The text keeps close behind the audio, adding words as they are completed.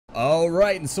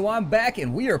Alright, and so I'm back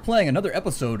and we are playing another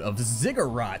episode of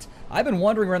Ziggurat. I've been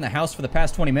wandering around the house for the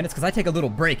past 20 minutes because I take a little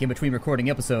break in between recording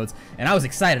episodes, and I was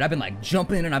excited. I've been like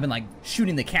jumping and I've been like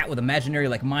shooting the cat with imaginary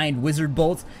like mind wizard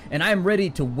bolts, and I am ready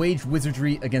to wage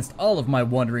wizardry against all of my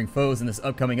wandering foes in this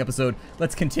upcoming episode.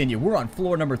 Let's continue. We're on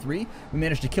floor number 3. We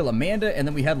managed to kill Amanda, and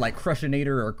then we had like Crushinator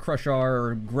or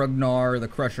Crushar or Grugnar the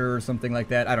Crusher or something like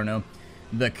that. I don't know.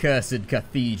 The Cursed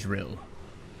Cathedral.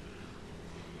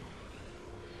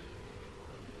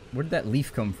 Where did that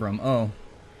leaf come from? Oh,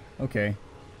 okay.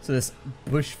 So this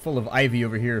bush full of ivy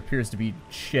over here appears to be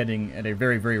shedding at a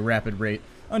very, very rapid rate.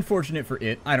 Unfortunate for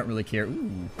it. I don't really care.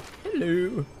 Ooh,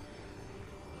 hello.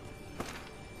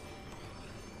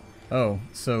 Oh,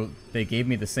 so they gave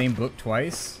me the same book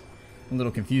twice? I'm a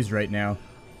little confused right now.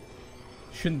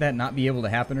 Shouldn't that not be able to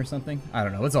happen or something? I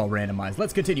don't know. It's all randomized.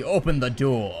 Let's continue. Open the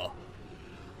door.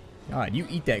 God, you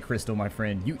eat that crystal, my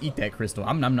friend. You eat that crystal.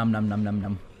 Nom nom nom nom nom nom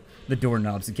nom. The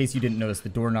doorknobs. In case you didn't notice, the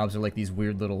doorknobs are like these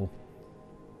weird little,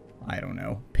 I don't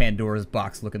know, Pandora's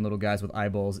box looking little guys with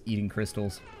eyeballs eating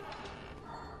crystals.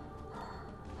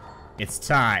 It's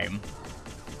time.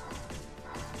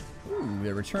 Ooh,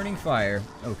 they're returning fire.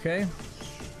 Okay.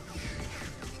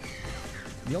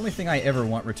 The only thing I ever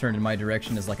want returned in my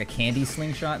direction is like a candy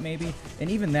slingshot maybe, and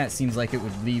even that seems like it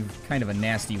would leave kind of a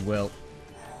nasty welt.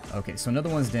 Okay, so another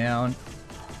one's down.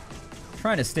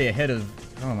 Trying to stay ahead of,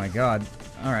 oh my god.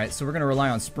 Alright, so we're going to rely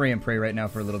on spray and pray right now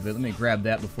for a little bit. Let me grab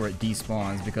that before it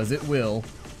despawns, because it will.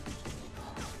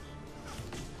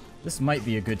 This might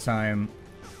be a good time.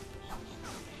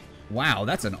 Wow,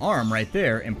 that's an arm right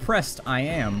there. Impressed I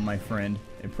am, my friend.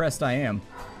 Impressed I am.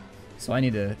 So I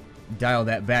need to dial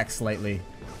that back slightly.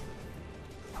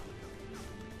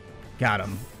 Got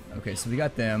him. Okay, so we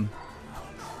got them.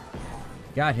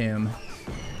 Got him.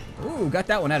 Ooh, got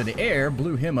that one out of the air.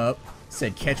 Blew him up.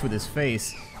 Said catch with his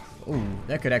face. Ooh,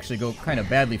 that could actually go kind of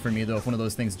badly for me, though, if one of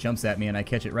those things jumps at me and I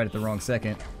catch it right at the wrong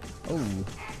second. Oh,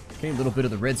 okay, a little bit of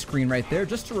the red screen right there,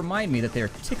 just to remind me that they're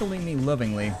tickling me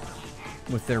lovingly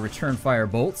with their return fire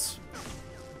bolts.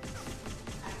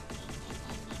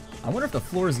 I wonder if the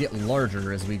floors get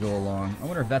larger as we go along. I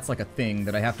wonder if that's like a thing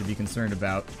that I have to be concerned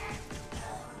about.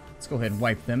 Let's go ahead and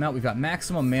wipe them out. We've got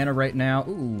maximum mana right now.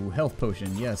 Ooh, health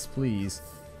potion. Yes, please.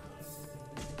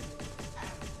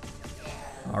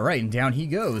 Alright, and down he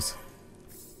goes.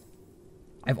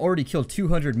 I've already killed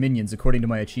 200 minions according to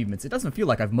my achievements. It doesn't feel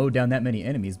like I've mowed down that many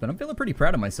enemies, but I'm feeling pretty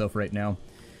proud of myself right now.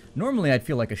 Normally I'd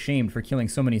feel like ashamed for killing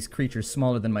so many creatures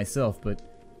smaller than myself, but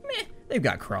meh, they've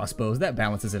got crossbows. That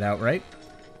balances it out, right?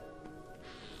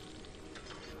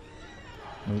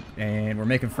 Oop, and we're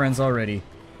making friends already.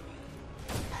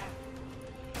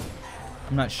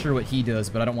 I'm not sure what he does,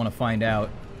 but I don't want to find out.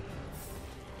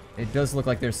 It does look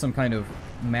like there's some kind of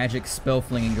magic spell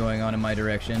flinging going on in my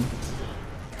direction.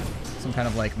 Some kind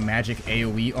of like magic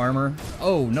AoE armor.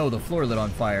 Oh no, the floor lit on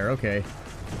fire. Okay.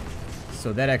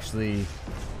 So that actually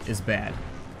is bad.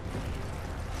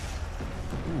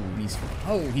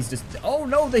 Ooh, he's just, oh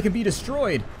no, they can be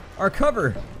destroyed. Our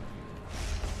cover.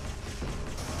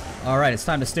 Alright, it's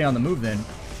time to stay on the move then.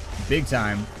 Big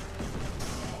time.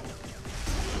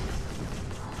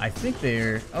 I think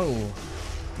they're, oh,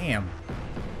 damn.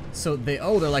 So they're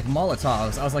like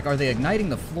Molotovs. I was like, are they igniting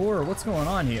the floor or what's going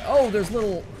on here? Oh, there's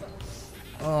little...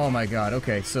 Oh my god,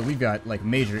 okay, so we've got like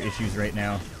major issues right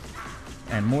now.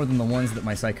 And more than the ones that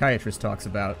my psychiatrist talks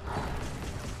about.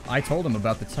 I told him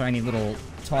about the tiny little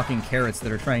talking carrots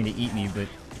that are trying to eat me, but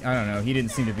I don't know, he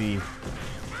didn't seem to be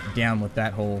down with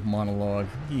that whole monologue.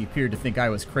 He appeared to think I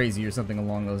was crazy or something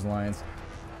along those lines.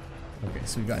 Okay,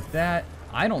 so we got that.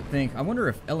 I don't think... I wonder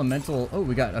if elemental... Oh,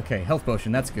 we got... Okay, health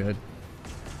potion, that's good.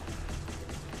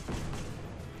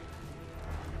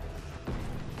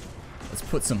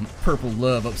 Put some purple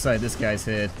love upside this guy's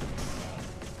head.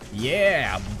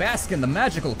 Yeah, bask in the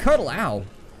magical cuddle. Ow.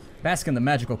 Bask in the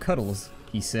magical cuddles,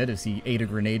 he said as he ate a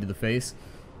grenade to the face.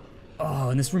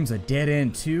 Oh, and this room's a dead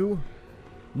end too?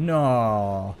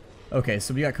 No. Okay,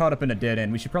 so we got caught up in a dead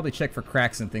end. We should probably check for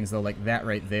cracks and things though, like that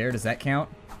right there. Does that count?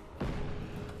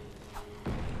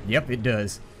 Yep, it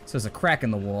does. So there's a crack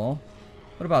in the wall.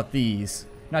 What about these?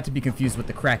 Not to be confused with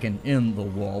the kraken in the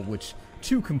wall, which...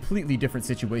 Two completely different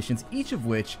situations, each of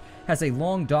which has a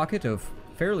long docket of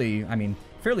fairly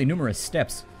numerous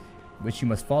steps which you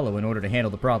must follow in order to handle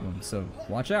the problem. So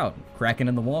watch out. Kraken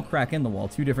in the wall, crack in the wall.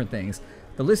 Two different things.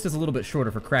 The list is a little bit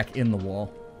shorter for crack in the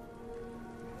wall.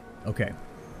 Okay.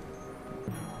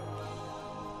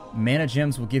 Mana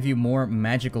gems will give you more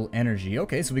magical energy.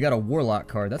 Okay, so we got a warlock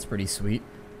card. That's pretty sweet.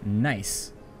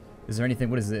 Nice. Is there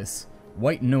anything? What is this?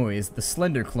 White Noise, the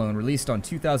Slender clone, released on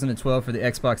 2012 for the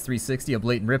Xbox 360, a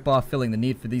blatant ripoff, filling the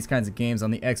need for these kinds of games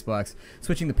on the Xbox.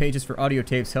 Switching the pages for audio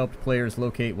tapes helped players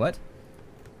locate what?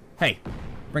 Hey,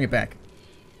 bring it back.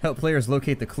 Helped players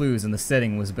locate the clues and the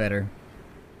setting was better.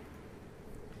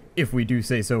 If we do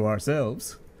say so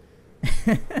ourselves.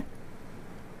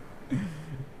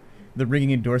 The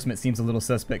ringing endorsement seems a little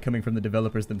suspect coming from the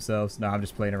developers themselves. No, I'm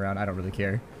just playing around. I don't really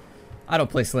care. I don't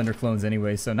play Slender clones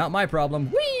anyway, so not my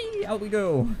problem. Whee! Out we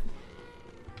go!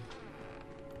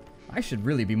 I should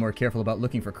really be more careful about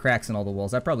looking for cracks in all the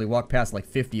walls. I probably walked past like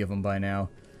 50 of them by now.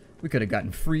 We could have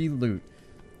gotten free loot.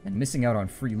 And missing out on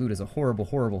free loot is a horrible,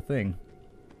 horrible thing.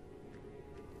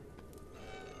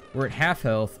 We're at half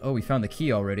health. Oh, we found the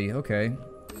key already. Okay.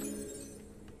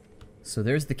 So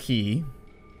there's the key.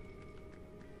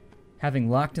 Having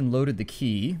locked and loaded the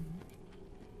key,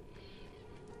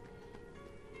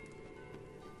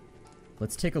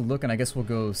 let's take a look, and I guess we'll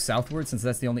go southward since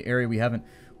that's the only area we haven't.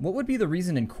 What would be the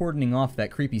reason in cordoning off that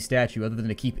creepy statue other than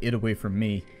to keep it away from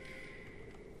me?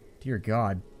 Dear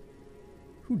God.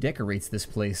 Who decorates this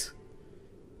place?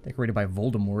 Decorated by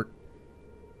Voldemort.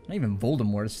 Not even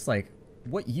Voldemort, it's just like,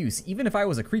 what use? Even if I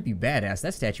was a creepy badass,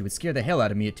 that statue would scare the hell out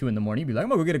of me at 2 in the morning. You'd be like, I'm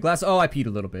gonna go get a glass. Oh, I peed a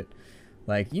little bit.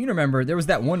 Like, you remember, there was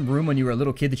that one room when you were a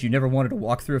little kid that you never wanted to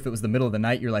walk through if it was the middle of the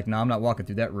night. You're like, nah, I'm not walking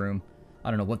through that room. I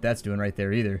don't know what that's doing right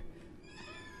there either.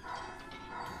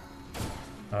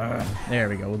 There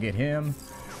we go. We'll get him.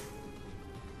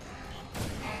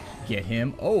 Get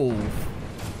him. Oh.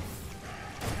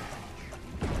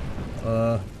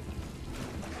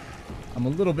 I'm a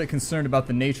little bit concerned about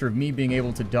the nature of me being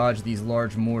able to dodge these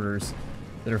large mortars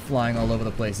that are flying all over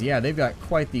the place. Yeah, they've got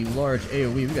quite the large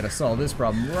AoE. We gotta solve this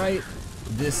problem right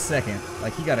this second.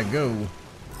 Like, he gotta go.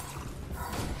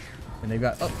 And they've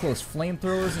got up-close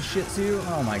flamethrowers and shit, too.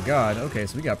 Oh, my God. Okay,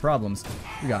 so we got problems.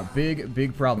 We got big,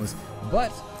 big problems.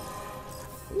 But,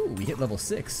 ooh, we hit level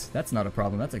 6. That's not a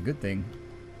problem. That's a good thing.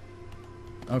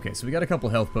 Okay, so we got a couple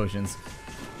health potions.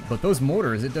 But those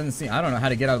mortars, it doesn't seem... I don't know how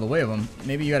to get out of the way of them.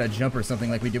 Maybe you gotta jump or something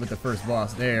like we did with the first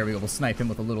boss. There we go. We'll snipe him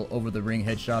with a little over-the-ring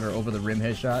headshot or over-the-rim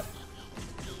headshot.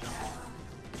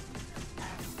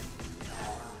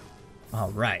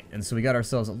 Alright, and so we got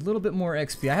ourselves a little bit more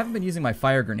XP. I haven't been using my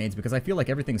fire grenades because I feel like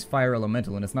everything's fire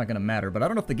elemental and it's not gonna matter. But I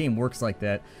don't know if the game works like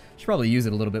that. Should probably use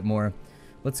it a little bit more.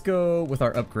 Let's go with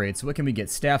our upgrades. So what can we get?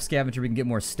 Staff Scavenger. We can get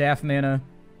more staff mana.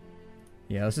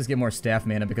 Yeah, let's just get more staff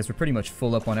mana because we're pretty much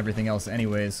full up on everything else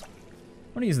anyways.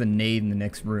 I'm going to use the nade in the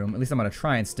next room. At least I'm going to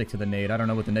try and stick to the nade. I don't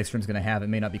know what the next room's going to have. It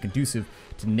may not be conducive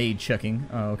to nade chucking.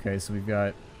 Oh, okay, so we've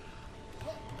got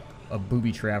a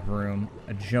booby trap room,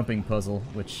 a jumping puzzle,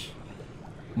 which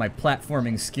my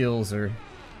platforming skills are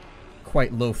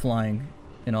quite low flying,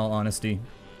 in all honesty.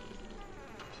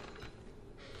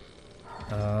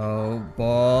 Oh,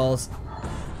 balls.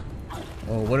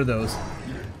 Oh, what are those?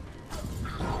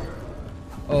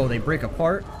 Oh, they break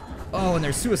apart? Oh, and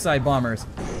they're suicide bombers.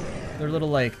 They're little,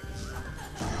 like,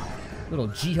 little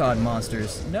jihad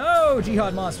monsters. No,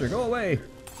 jihad monster, go away.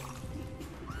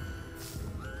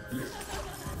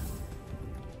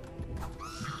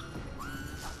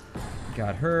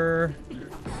 Got her.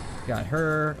 Got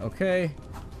her, okay.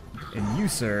 And you,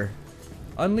 sir,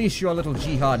 unleash your little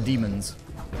jihad demons.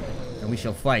 And we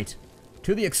shall fight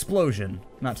to the explosion.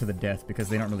 Not to the death, because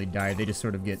they don't really die. They just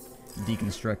sort of get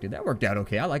deconstructed. That worked out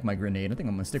okay. I like my grenade. I think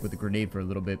I'm gonna stick with the grenade for a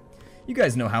little bit. You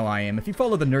guys know how I am. If you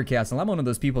follow the Nerdcastle, I'm one of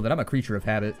those people that I'm a creature of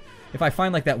habit. If I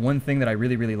find like that one thing that I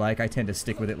really, really like, I tend to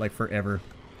stick with it like forever.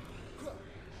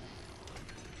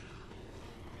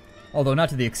 Although not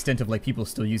to the extent of like people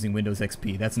still using Windows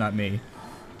XP. That's not me.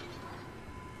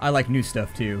 I like new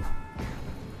stuff too.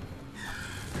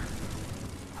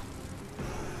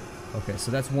 Okay,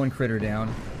 so that's one critter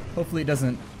down. Hopefully it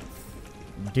doesn't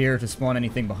dare to spawn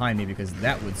anything behind me because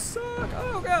that would suck.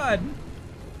 Oh god!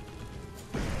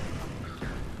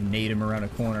 Nade him around a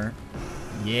corner.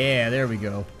 Yeah, there we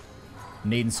go.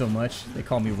 Nading so much, they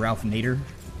call me Ralph Nader.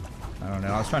 I don't know,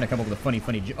 I was trying to come up with a funny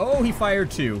oh, he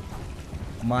fired too!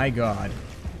 My god.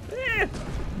 Eh,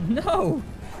 no!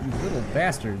 You little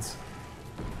bastards.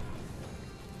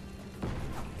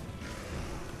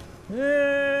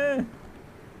 Eh.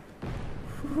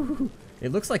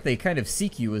 It looks like they kind of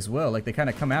seek you as well, like they kind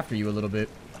of come after you a little bit.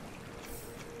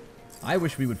 I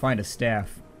wish we would find a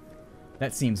staff.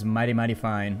 That seems mighty, mighty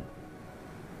fine.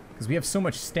 Because we have so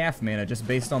much staff mana just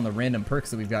based on the random perks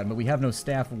that we've gotten, but we have no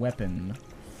staff weapon.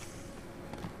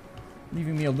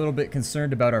 Leaving me a little bit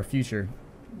concerned about our future.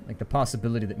 Like the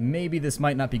possibility that maybe this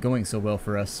might not be going so well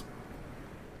for us.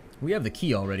 We have the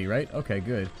key already, right? Okay,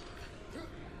 good.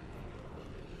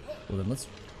 Well then let's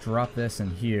drop this in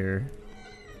here.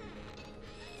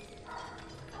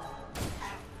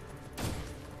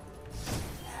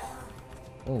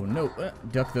 Oh, no.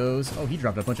 Duck those. Oh, he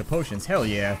dropped a bunch of potions. Hell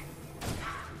yeah.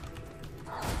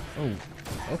 Oh,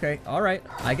 okay. Alright.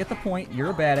 I get the point.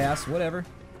 You're a badass. Whatever.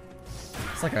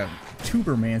 It's like a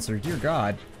Tubermancer. Dear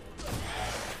God.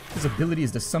 His ability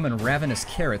is to summon ravenous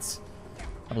carrots.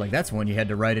 I'm like, that's one you had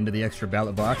to write into the extra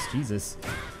ballot box. Jesus.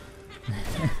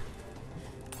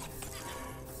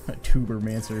 A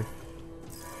Tubermancer.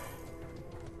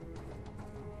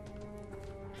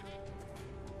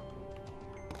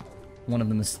 One of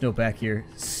them is still back here,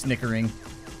 snickering.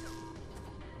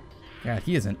 God,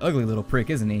 he is an ugly little prick,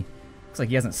 isn't he? Looks like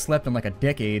he hasn't slept in like a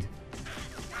decade.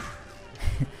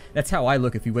 That's how I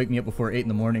look if you wake me up before 8 in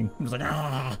the morning. I'm just like,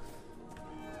 ah!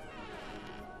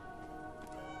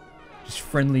 Just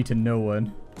friendly to no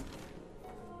one.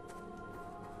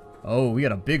 Oh, we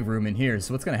got a big room in here,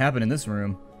 so what's gonna happen in this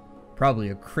room? Probably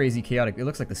a crazy chaotic... It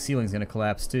looks like the ceiling's gonna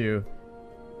collapse, too.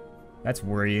 That's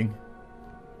worrying.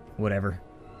 Whatever.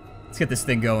 Let's get this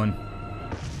thing going.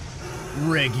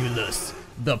 Regulus,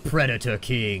 the Predator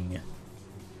King.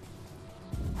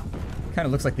 Kind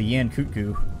of looks like the Yan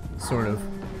Kut-Ku, sort of.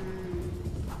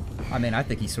 I mean, I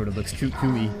think he sort of looks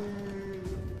Kut-Ku-y.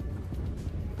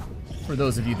 For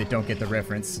those of you that don't get the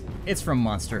reference, it's from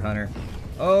Monster Hunter.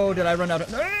 Oh, did I run out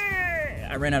of...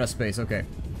 I ran out of space, okay.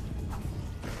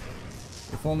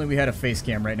 If only we had a face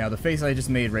cam right now. The face I just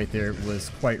made right there was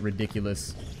quite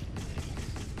ridiculous.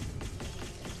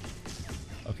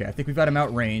 Okay, I think we've got him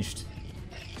outranged.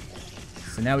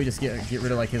 So now we just get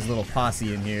rid of like his little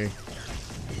posse in here,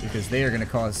 because they are going to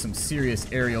cause some serious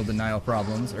aerial denial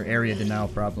problems, or area denial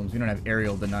problems. We don't have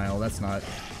aerial denial. That's not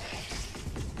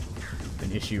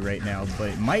an issue right now, but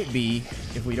it might be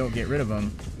if we don't get rid of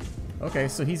him. Okay,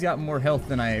 so he's got more health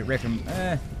than I reckon.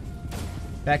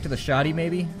 Back to the shoddy,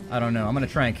 maybe? I don't know. I'm going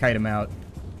to try and kite him out.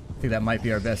 I think that might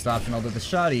be our best option, although the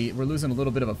shoddy, we're losing a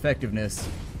little bit of effectiveness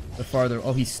the farther...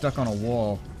 Oh, he's stuck on a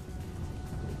wall.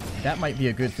 That might be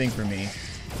a good thing for me.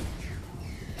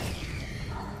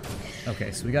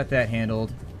 Okay, so we got that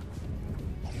handled.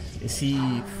 Is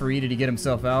he free? Did he get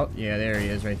himself out? Yeah, there he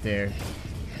is, right there.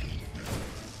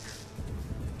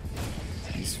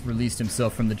 He's released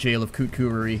himself from the jail of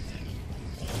Kut-Kuery.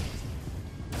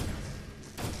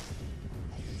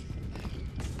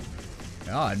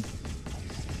 God.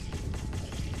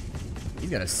 He's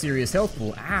got a serious health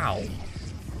pool. Ow!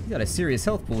 He's got a serious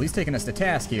health pool. He's taking us to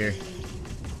task here.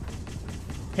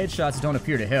 Headshots don't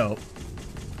appear to help,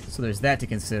 so there's that to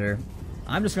consider.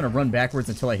 I'm just going to run backwards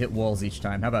until I hit walls each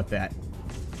time. How about that?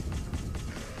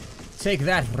 Take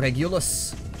that,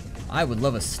 Regulus. I would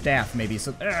love a staff, maybe.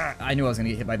 So I knew I was going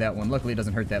to get hit by that one. Luckily, it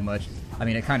doesn't hurt that much. I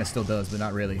mean, it kind of still does, but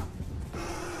not really.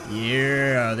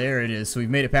 Yeah, there it is. So we've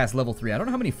made it past level 3. I don't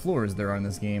know how many floors there are in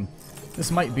this game. This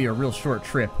might be a real short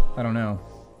trip. I don't know.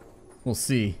 We'll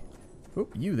see. Oh,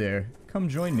 you there. Come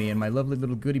join me in my lovely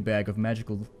little goodie bag of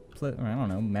magical... I don't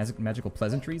know, magical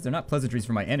pleasantries? They're not pleasantries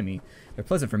for my enemy. They're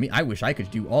pleasant for me. I wish I could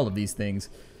do all of these things.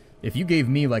 If you gave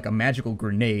me, like, a magical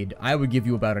grenade, I would give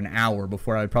you about an hour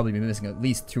before I would probably be missing at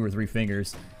least 2 or 3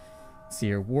 fingers. Let's see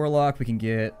here. Warlock, we can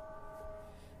get...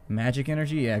 Magic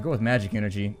energy? Yeah, go with magic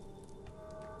energy.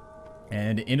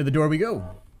 And into the door we go.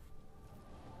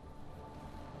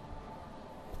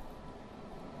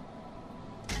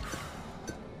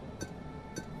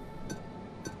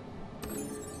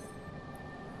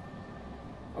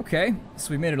 Okay,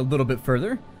 so we made it a little bit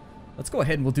further. Let's go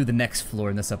ahead and we'll do the next floor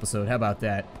in this episode. How about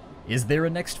that? Is there a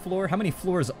next floor? How many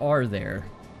floors are there?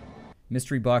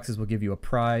 Mystery boxes will give you a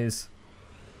prize.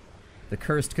 The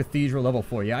Cursed Cathedral, level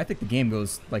 4. Yeah, I think the game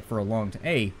goes, like, for a long time.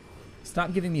 Hey,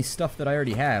 stop giving me stuff that I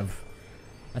already have.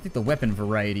 I think the weapon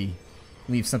variety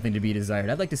leaves something to be desired.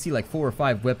 I'd like to see, like, 4 or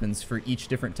 5 weapons for each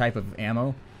different type of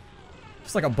ammo.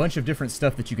 Just, like, a bunch of different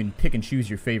stuff that you can pick and choose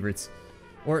your favorites.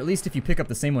 Or at least if you pick up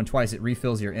the same one twice, it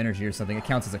refills your energy or something. It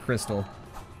counts as a crystal.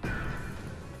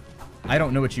 I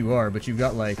don't know what you are, but you've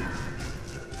got, like,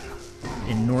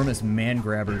 enormous man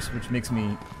grabbers, which makes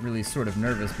me really sort of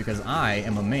nervous because I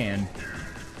am a man,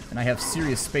 and I have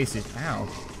serious space issues. Ow.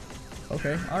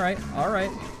 Okay, alright,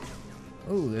 alright.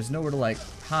 Ooh, there's nowhere to, like,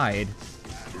 hide.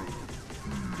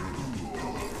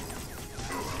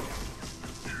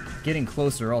 Getting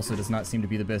closer also does not seem to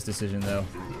be the best decision, though.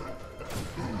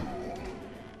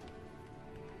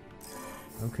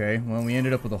 Okay, well, we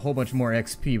ended up with a whole bunch more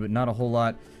XP, but not a whole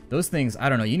lot. Those things, I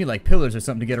don't know, you need like pillars or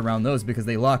something to get around those because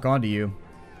they lock onto you.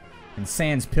 And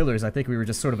sans pillars, I think we were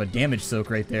just sort of a damage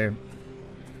soak right there.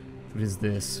 What is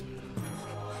this?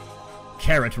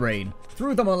 Carrot Rain.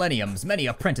 Through the millenniums, many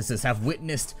apprentices have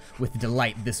witnessed with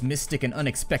delight this mystic and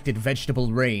unexpected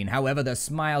vegetable rain. However, their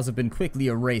smiles have been quickly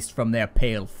erased from their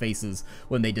pale faces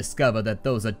when they discover that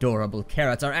those adorable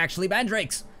carrots are actually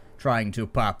mandrakes. trying to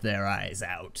pop their eyes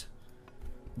out.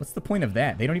 What's the point of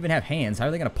that? They don't even have hands. How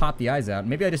are they going to pop the eyes out?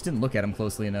 Maybe I just didn't look at them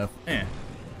closely enough.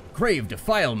 Grave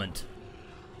defilement.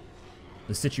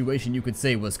 The situation, you could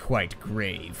say, was quite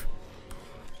grave.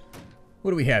 What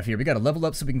do we have here? We got to level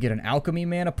up so we can get an alchemy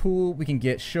mana pool. We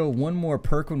can show one more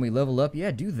perk when we level up.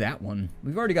 Yeah, do that one.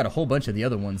 We've already got a whole bunch of the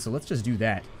other ones, so let's just do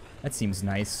that. That seems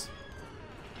nice.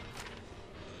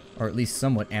 Or at least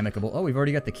somewhat amicable. Oh, we've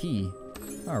already got the key.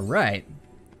 Alright.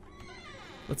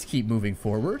 Let's keep moving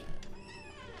forward.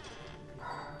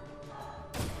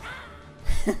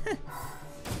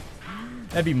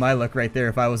 That'd be my luck right there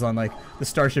if I was on, like, the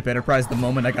Starship Enterprise the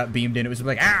moment I got beamed in. It was just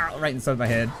like, ah, right inside my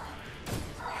head.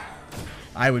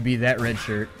 I would be that red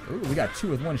shirt. Ooh, we got 2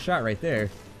 with 1 shot right there.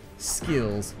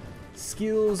 Skills.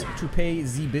 Skills to pay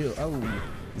Z-bill. Oh,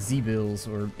 Z-bills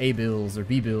or A-bills or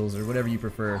B-bills or whatever you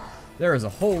prefer. There is a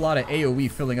whole lot of AoE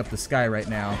filling up the sky right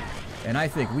now. And I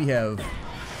think we have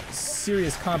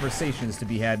serious conversations to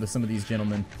be had with some of these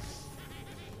gentlemen.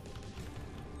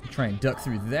 Try and duck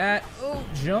through that. Oh,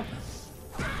 jump.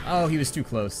 Oh, he was too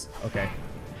close. Okay.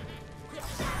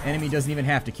 Enemy doesn't even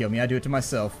have to kill me. I do it to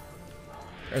myself.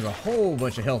 There's a whole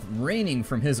bunch of health raining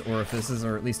from his orifices,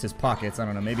 or at least his pockets. I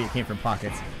don't know. Maybe it came from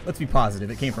pockets. Let's be positive.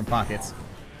 It came from pockets.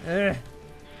 Ooh.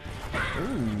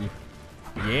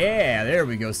 Yeah, there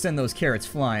we go. Send those carrots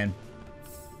flying.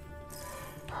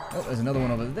 Oh, there's another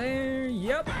one over there.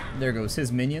 Yep. There goes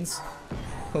his minions.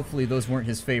 Hopefully those weren't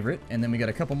his favorite. And then we got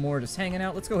a couple more just hanging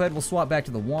out. Let's go ahead. We'll swap back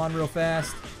to the wand real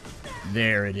fast.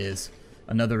 There it is.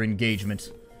 Another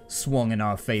engagement. Swung in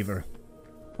our favor.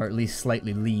 Or at least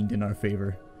slightly leaned in our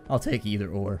favor. I'll take either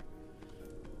or.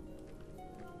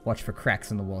 Watch for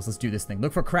cracks in the walls. Let's do this thing.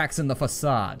 Look for cracks in the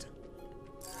facade.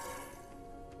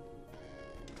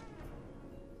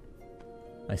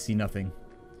 I see nothing.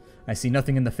 I see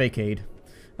nothing in the fakeade.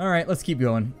 Alright, let's keep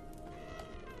going.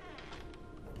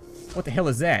 What the hell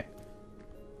is that?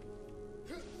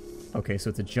 Okay, so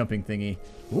it's a jumping thingy.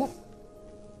 Whoop.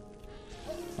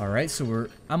 Alright, so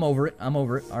I'm over it. I'm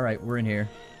over it. Alright, we're in here.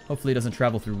 Hopefully it doesn't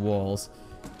travel through walls.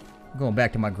 I'm going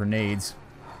back to my grenades.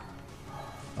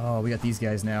 Oh, we got these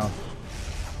guys now.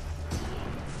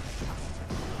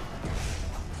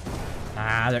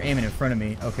 Ah, they're aiming in front of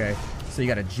me. Okay, so you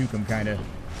gotta juke them, kinda.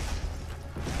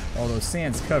 Although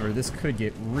sand's cover, this could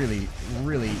get really,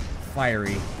 really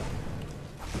fiery.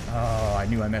 Oh, I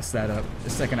knew I messed that up the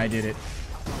second I did it.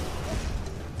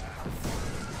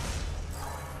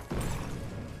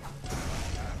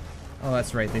 Oh,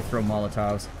 that's right, they throw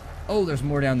Molotovs. Oh, there's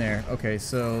more down there. Okay,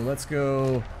 so let's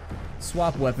go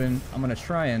swap weapon. I'm gonna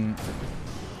try and...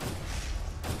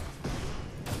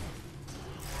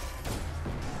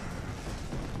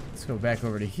 Let's go back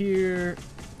over to here.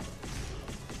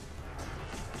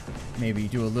 Maybe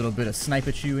do a little bit of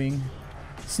sniper-chewing.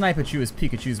 Sniper-chew is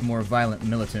Pikachu's more violent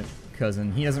militant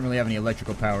cousin. He doesn't really have any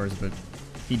electrical powers, but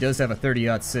he does have a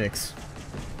 30-06.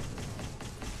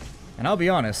 And I'll be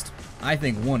honest, I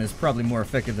think one is probably more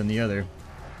effective than the other.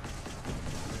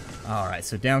 Alright,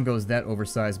 so down goes that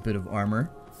oversized bit of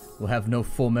armor. We'll have no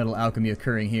full metal alchemy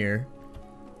occurring here.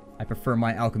 I prefer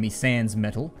my alchemy sans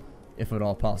metal, if at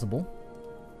all possible.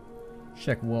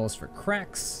 Check walls for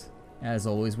cracks. As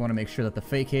always, want to make sure that the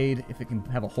fakeade, if it can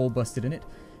have a hole busted in it,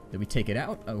 that we take it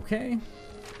out. Okay.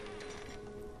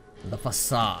 The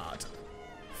facade.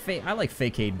 I like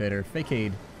fakeade better.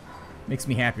 Fakeade makes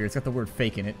me happier. It's got the word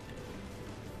fake in it.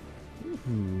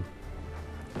 Ooh.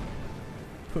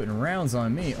 Putting rounds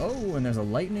on me. Oh, and there's a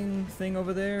lightning thing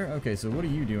over there. Okay, so what are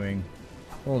you doing?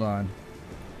 Hold on.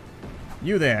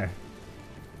 You there.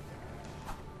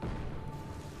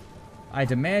 I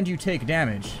demand you take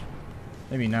damage.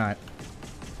 Maybe not.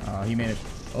 Oh, he managed.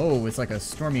 Oh, it's like a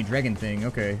stormy dragon thing.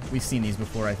 Okay, we've seen these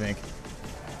before, I think.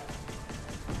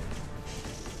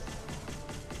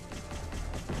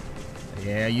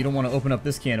 Yeah, you don't want to open up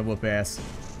this can of whoop ass.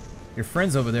 Your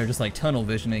friend's over there just like tunnel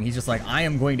visioning. He's just like, I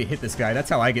am going to hit this guy. That's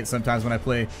how I get sometimes when I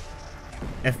play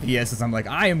FPS, is I'm like,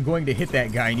 I am going to hit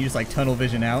that guy, and you just like tunnel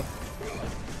vision out.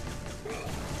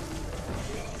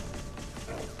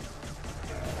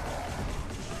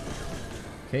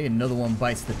 Okay, another one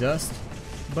bites the dust.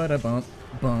 Ba-da-bump,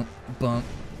 bump, bump.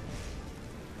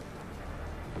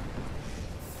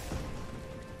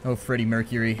 Oh, Freddie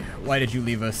Mercury, why did you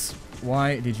leave us?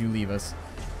 Why did you leave us?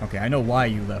 Okay, I know why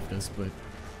you left us, but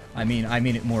I mean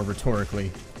it more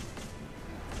rhetorically.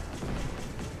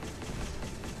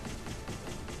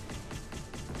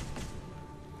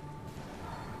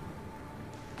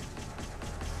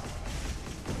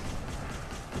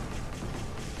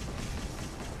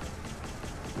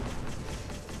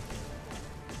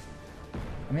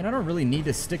 I mean, I don't really need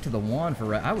to stick to the wand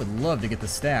for I would love to get the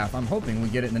staff. I'm hoping we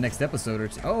get it in the next episode or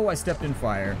two. Oh, I stepped in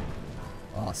fire.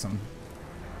 Awesome.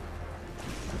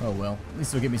 Oh well, at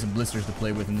least it'll give me some blisters to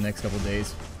play with in the next couple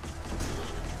days.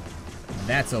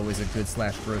 That's always a good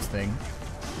slash gross thing.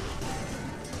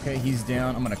 Okay, he's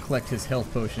down. I'm gonna collect his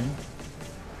health potion.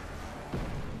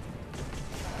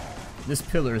 This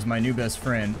pillar is my new best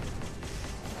friend.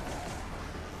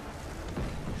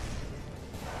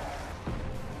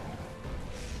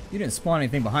 You didn't spawn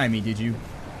anything behind me, did you?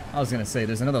 I was gonna say,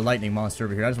 there's another lightning monster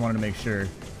over here. I just wanted to make sure.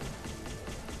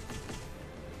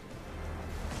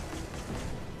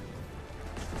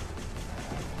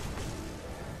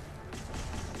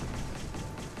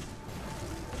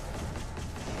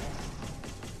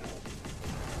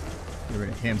 Get rid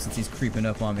of him since he's creeping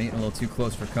up on me, a little too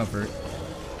close for comfort.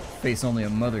 Face only a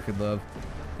mother could love.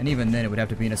 And even then it would have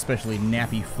to be an especially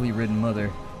nappy, flea-ridden mother.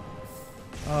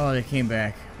 Oh, they came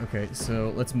back. Okay,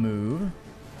 so let's move.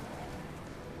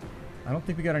 I don't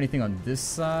think we got anything on this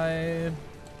side.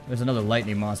 There's another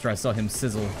lightning monster. I saw him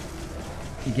sizzle.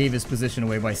 He gave his position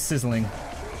away by sizzling.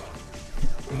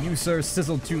 You, sir,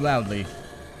 sizzled too loudly.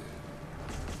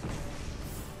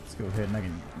 Let's go ahead and I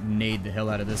can nade the hell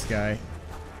out of this guy.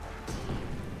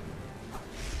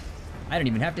 I didn't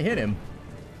even have to hit him.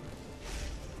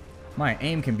 My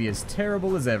aim can be as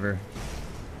terrible as ever.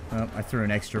 Oh, I threw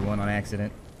an extra one on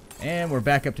accident. And we're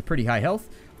back up to pretty high health.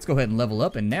 Let's go ahead and level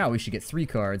up, and now we should get 3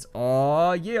 cards.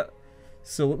 Aw, yeah.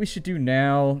 So what we should do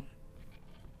now...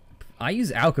 I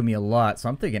use alchemy a lot, so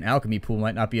I'm thinking alchemy pool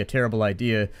might not be a terrible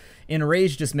idea.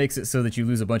 Enrage just makes it so that you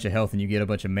lose a bunch of health and you get a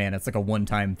bunch of mana. It's like a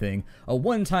one-time thing. A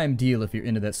one-time deal if you're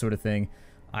into that sort of thing.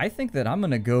 I think that I'm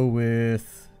going to go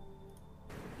with...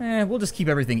 we'll just keep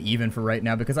everything even for right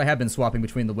now, because I have been swapping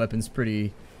between the weapons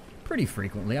pretty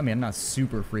frequently. I mean, not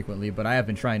super frequently, but I have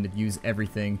been trying to use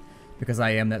everything because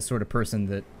I am that sort of person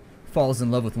that falls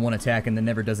in love with one attack and then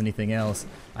never does anything else.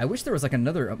 I wish there was like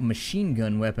another machine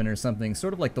gun weapon or something,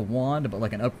 sort of like the wand, but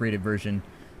like an upgraded version.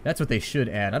 That's what they should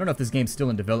add. I don't know if this game's still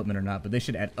in development or not, but they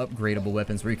should add upgradable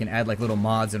weapons where you can add like little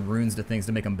mods and runes to things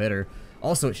to make them better.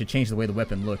 Also, it should change the way the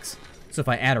weapon looks. So if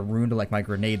I add a rune to like my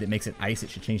grenade that makes it ice, it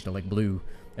should change to like blue.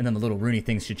 And then the little runey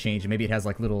things should change, and maybe it has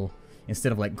like little...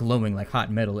 Instead of like glowing like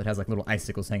hot metal, it has like little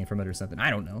icicles hanging from it or something. I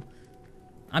don't know.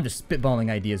 I'm just spitballing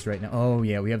ideas right now. Oh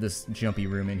yeah, we have this jumpy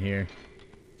room in here.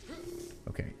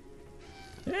 Okay.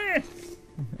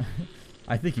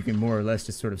 I think you can more or less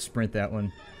just sort of sprint that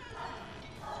one.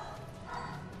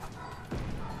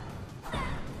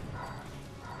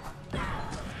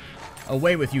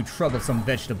 Away with you, troublesome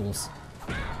vegetables.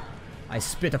 I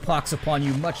spit a pox upon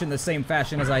you much in the same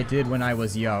fashion as I did when I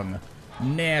was young.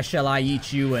 Ne'er shall I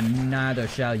eat you, and neither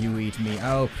shall you eat me.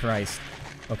 Oh, Christ.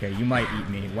 Okay, you might eat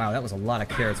me. Wow, that was a lot of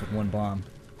carrots with one bomb.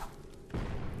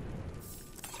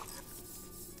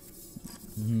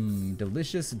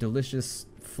 Delicious, delicious,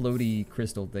 floaty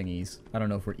crystal thingies. I don't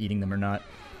know if we're eating them or not.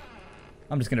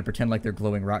 I'm just gonna pretend like they're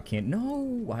glowing rock candy.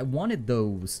 No, I wanted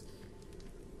those.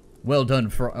 Well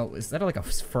done, oh, is that like a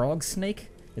frog snake?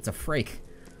 It's a frake.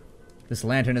 This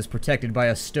lantern is protected by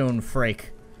a stone frake.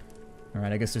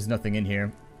 Alright, I guess there's nothing in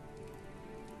here.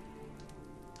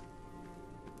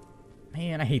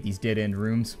 Man, I hate these dead-end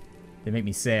rooms. They make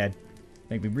me sad.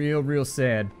 Make me real, real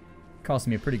sad. Cost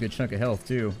me a pretty good chunk of health,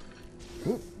 too.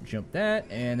 Oop, jump that,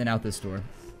 and then out this door.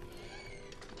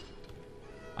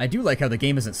 I do like how the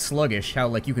game isn't sluggish, how,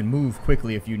 like, you can move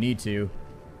quickly if you need to.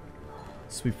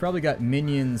 So we've probably got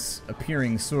minions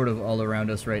appearing sort of all around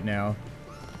us right now.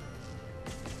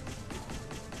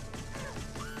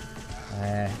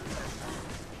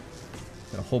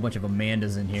 Got a whole bunch of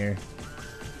Amandas in here.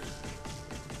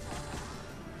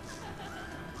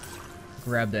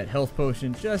 Grab that health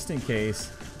potion just in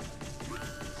case.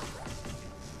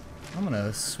 I'm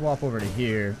gonna swap over to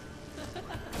here.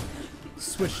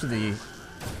 Switch to the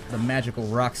magical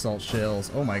rock salt shells.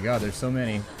 Oh my god, there's so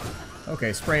many.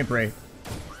 Okay, spray and pray.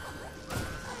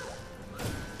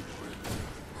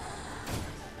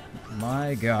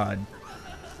 My god.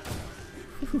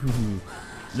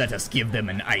 Let us give them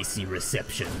an icy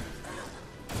reception.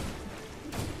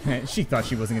 She thought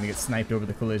she wasn't gonna get sniped over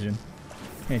the collision.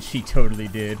 And she totally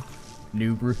did.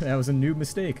 That was a noob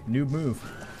mistake. Noob move.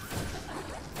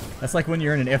 That's like when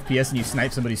you're in an FPS and you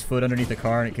snipe somebody's foot underneath the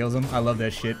car and it kills them. I love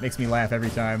that shit. Makes me laugh every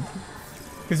time.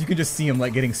 Because you can just see them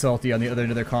like getting salty on the other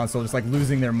end of their console, just like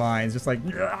losing their minds. Just like,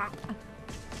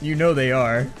 you know they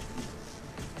are.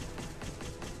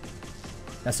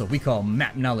 That's what we call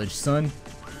map knowledge, son.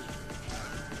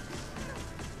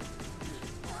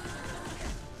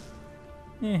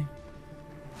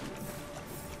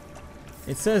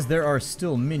 It says there are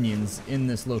still minions in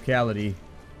this locality.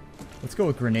 Let's go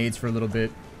with grenades for a little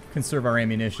bit. Conserve our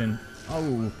ammunition.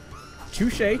 Oh,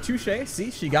 touche, touche.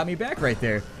 See, she got me back right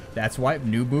there. That's why,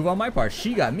 new move on my part.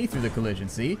 She got me through the collision,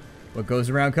 see? What goes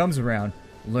around comes around.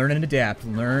 Learn and adapt.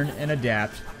 Learn and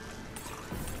adapt.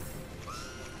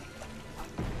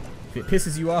 If it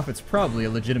pisses you off, it's probably a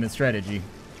legitimate strategy.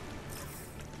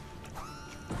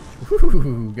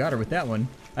 Whew, got her with that one.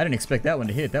 I didn't expect that one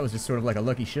to hit. That was just sort of like a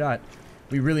lucky shot.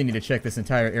 We really need to check this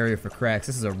entire area for cracks.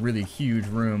 This is a really huge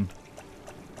room.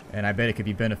 And I bet it could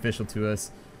be beneficial to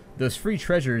us. Those free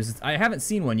treasures, I haven't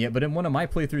seen one yet, but in one of my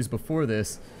playthroughs before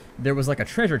this, there was like a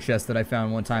treasure chest that I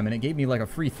found one time, and it gave me like a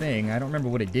free thing. I don't remember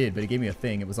what it did, but it gave me a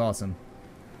thing. It was awesome.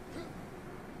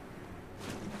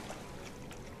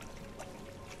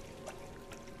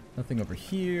 Nothing over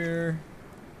here.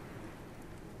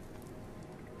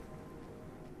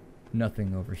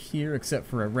 Nothing over here, except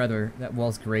for a rather... That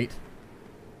wall's great.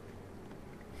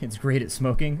 It's great at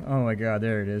smoking. Oh my god,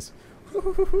 there it is.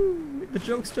 The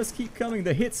jokes just keep coming.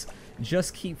 The hits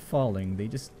just keep falling. They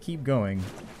just keep going.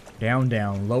 Down,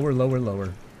 down. Lower, lower,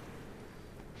 lower.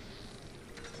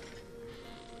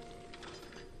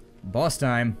 Boss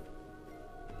time.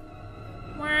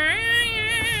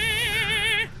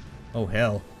 Oh,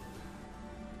 hell.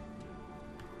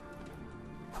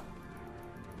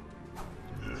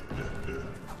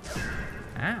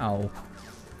 Ow.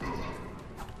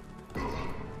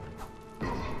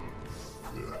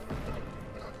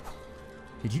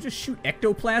 Did you just shoot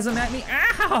ectoplasm at me?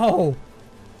 Ow!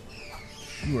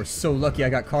 You are so lucky I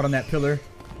got caught on that pillar.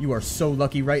 You are so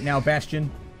lucky right now,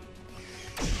 Bastion.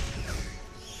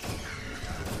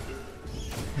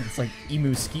 It's like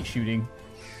emu skeet shooting.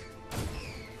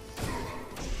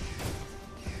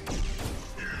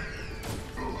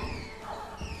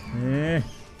 Eh.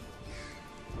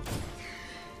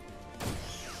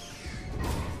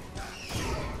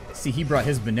 See, he brought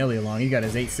his Benelli along. He got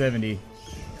his 870.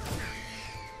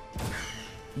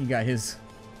 He got his...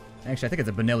 Actually, I think it's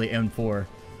a Benelli M4.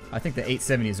 I think the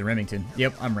 870 is a Remington.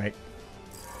 Yep, I'm right.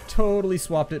 Totally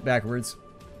swapped it backwards.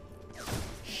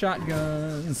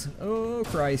 Shotguns. Oh,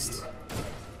 Christ.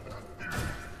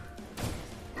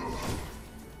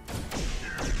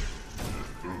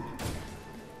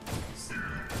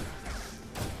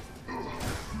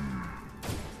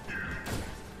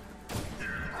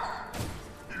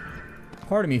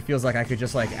 Part of me feels like I could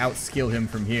just, like, outskill him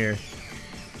from here.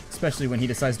 Especially when he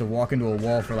decides to walk into a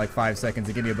wall for, like, 5 seconds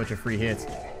and give me a bunch of free hits.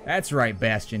 That's right,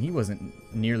 Bastion. He wasn't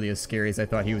nearly as scary as I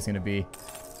thought he was going to be.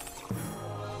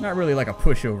 Not really like a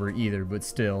pushover either, but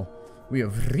still. We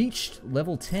have reached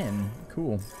level 10.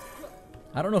 Cool.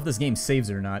 I don't know if this game saves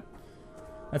it or not.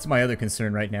 That's my other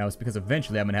concern right now, is because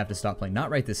eventually I'm going to have to stop playing. Not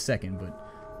right this second, but...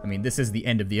 I mean, this is the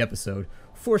end of the episode.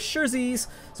 For surezies!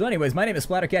 So anyways, my name is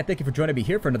Splattercat. Thank you for joining me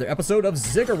here for another episode of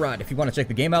Ziggurat. If you want to check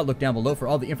the game out, look down below for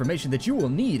all the information that you will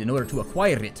need in order to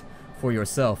acquire it for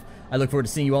yourself. I look forward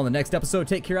to seeing you all in the next episode.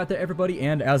 Take care out there, everybody,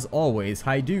 and as always,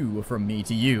 hi-do from me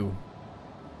to you.